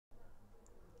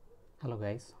Hello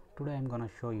guys, today I am gonna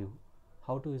show you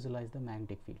how to visualize the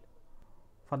magnetic field.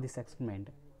 For this experiment,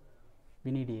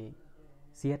 we need a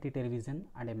CRT television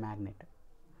and a magnet.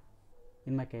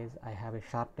 In my case, I have a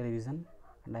sharp television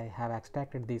and I have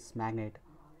extracted this magnet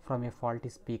from a faulty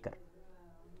speaker.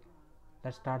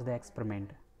 Let's start the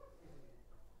experiment.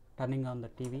 Turning on the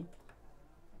TV.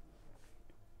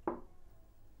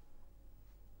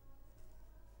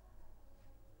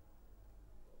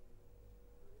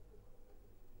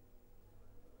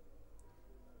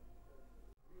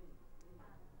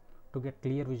 To get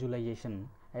clear visualization,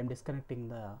 I am disconnecting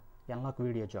the analog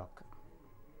video jack.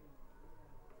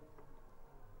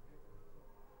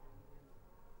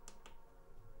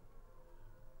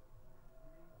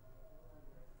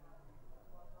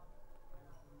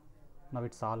 Now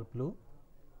it's all blue.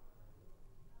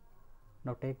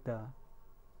 Now take the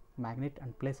magnet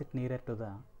and place it nearer to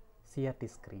the CRT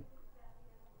screen.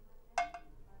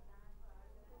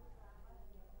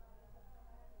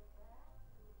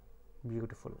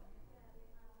 Beautiful.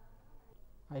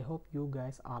 I hope you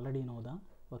guys already know the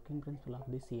working principle of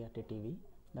the CRT TV.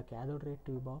 The cathode ray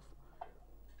tube of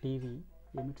TV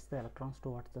emits the electrons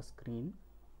towards the screen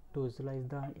to visualize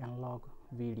the analog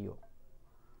video.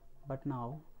 But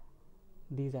now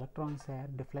these electrons are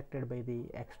deflected by the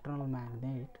external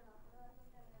magnet,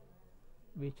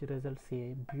 which results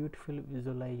in a beautiful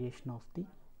visualization of the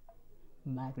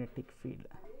magnetic field.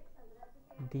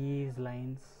 These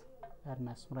lines are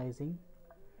mesmerizing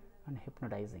and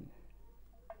hypnotizing.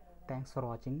 Thanks for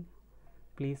watching.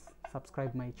 Please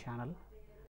subscribe my channel.